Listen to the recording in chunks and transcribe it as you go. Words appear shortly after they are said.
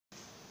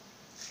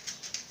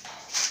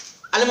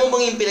Alam mo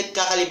bang yung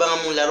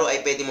pinagkakalibangan mong laro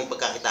ay pwede mong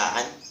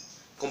pagkakitaan?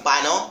 Kung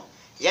paano?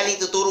 Yan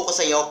ituturo ko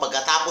sa iyo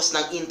pagkatapos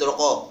ng intro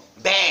ko.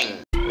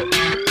 Bang!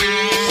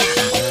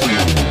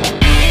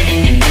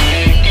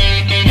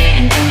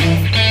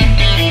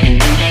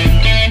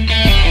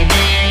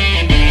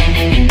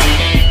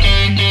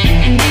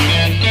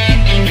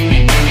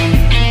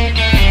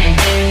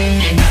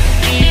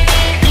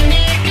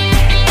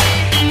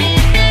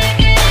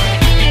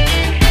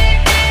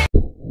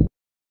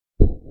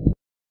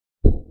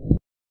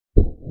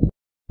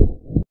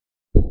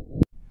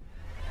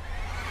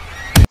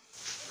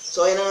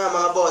 So ayun na nga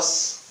mga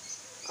boss,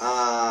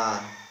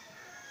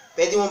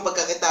 pwede mong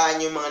pagkakitaan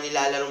yung mga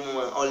nilalaro mong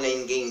mga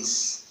online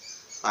games.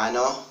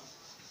 Paano?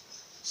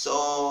 So,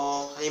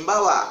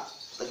 halimbawa,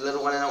 naglaro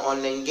ka na ng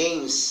online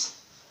games,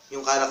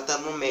 yung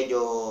karakter mo medyo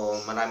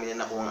marami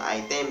na nakuha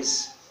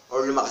items,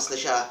 or lumakas na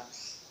siya,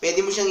 pwede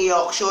mo siyang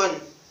i-auction,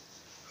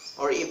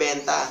 or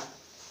ibenta,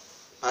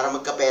 para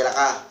magkapera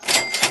ka.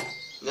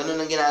 Ganun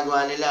ang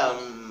ginagawa nila.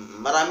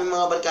 Maraming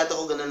mga barkada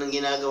ko ganun ang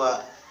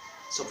ginagawa.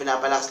 So,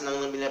 pinapalakas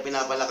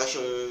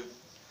yung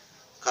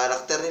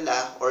karakter nila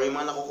or yung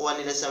mga nakukuha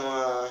nila sa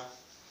mga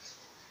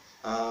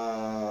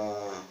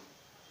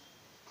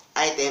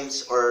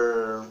items or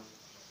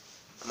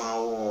mga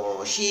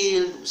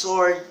shield,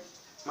 sword,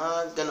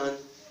 mga ganun.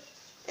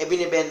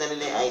 Binibenta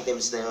nila yung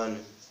items na yun.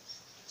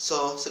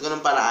 So, sa ganun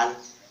paraan,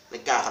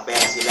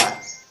 nagkakapera sila.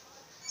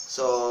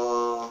 So,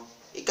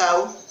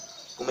 ikaw,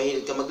 kung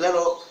mahilig ka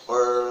maglaro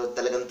or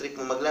talagang trip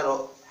mo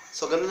maglaro,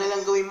 so ganun na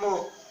lang gawin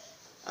mo.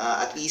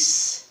 At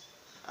least,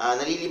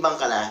 nalilibang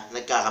ka na,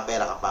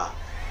 nagkakapera ka pa.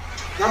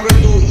 Number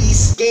 2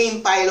 is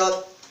game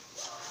pilot.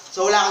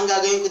 So, wala kang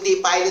gagawin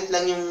kundi pilot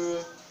lang yung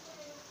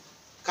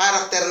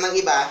karakter ng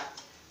iba.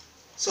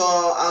 So,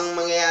 ang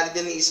mangyayari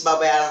din is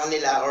babayaran ka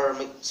nila or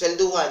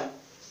swelduhan.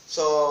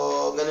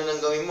 So, ganun ang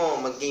gawin mo,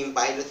 mag-game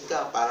pilot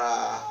ka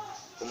para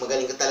kung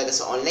magaling ka talaga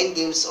sa online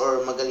games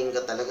or magaling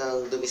ka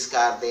talagang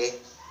dumiskarte,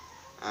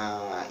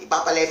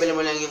 ipapalevel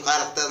mo lang yung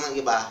karakter ng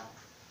iba.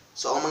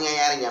 So, ang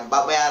mangyayari niyan,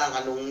 babayaran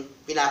ka nung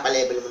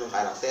pinapalevel mo ng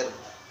karakter.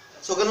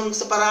 So, ganun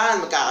sa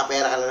paraan,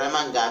 magkakapera ka na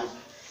naman,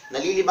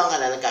 nalilibang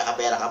ka na,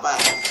 nagkakapera ka pa.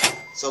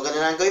 So,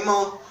 ganun ang gawin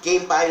mo,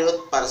 game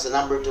pilot para sa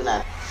number 2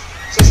 natin.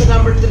 So, sa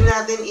number 3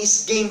 natin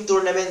is game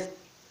tournament.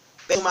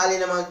 Sumali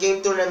ng mga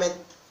game tournament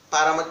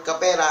para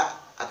magkapera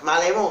at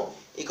malay mo,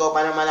 ikaw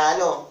pa na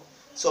manalo.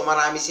 So,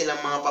 marami silang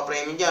mga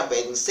papremyo dyan.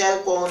 Pwedeng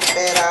cellphone,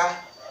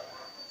 pera,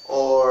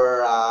 or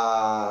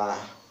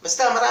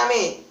basta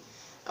marami.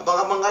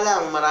 Abang-abang ka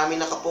lang, marami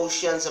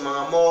nakapost yan sa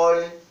mga mall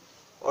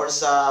or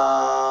sa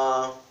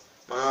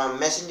mga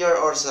messenger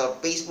or sa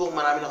Facebook,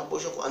 marami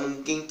nakapost yan kung anong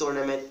game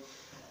tournament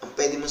ang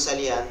pwede mong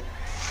salihan.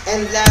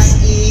 And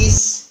last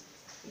is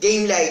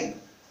game live.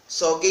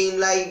 So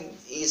game live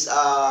is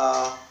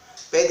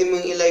pwede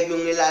mong i-live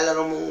yung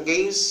nilalaro mong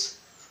games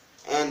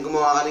and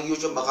gumawa ka ng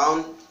YouTube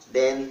account.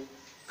 Then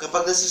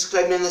kapag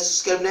na-subscribe na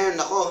yun,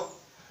 nako,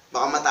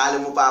 baka matalo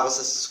mo pa ako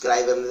sa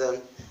subscriber na doon.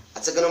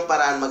 At sa ganung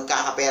paraan,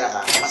 magkakapera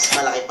ka, mas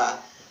malaki pa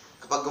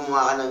kapag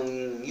gumawa ka ng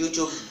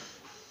YouTube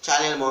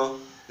channel mo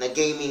na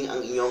gaming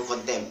ang inyong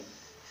content.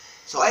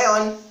 So,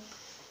 ayun,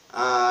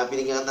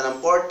 binigyan kita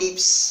ng 4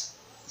 tips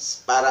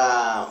para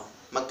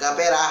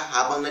magkapera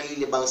habang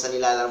nalilibang sa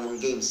nilalaro mong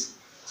games.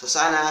 So,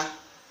 sana,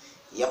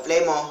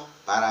 i-apply mo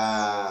para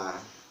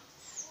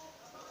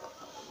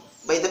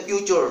by the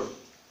future,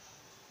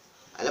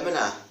 alam mo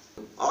na.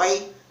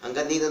 Okay,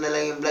 hanggang dito na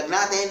lang yung vlog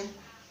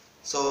natin.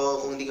 So,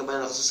 kung hindi ka pa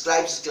na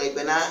nakasubscribe, subscribe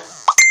ka na.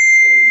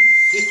 And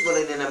hit mo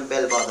rin na ng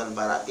bell button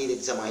para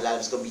updated sa mga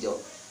ilalabas kong video.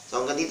 So,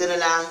 hanggang dito na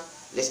lang.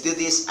 Let's do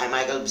this. I'm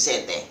Michael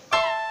Vicente.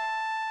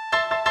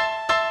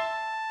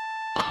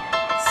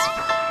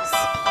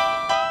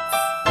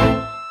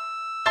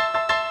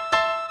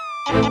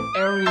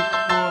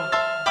 Eric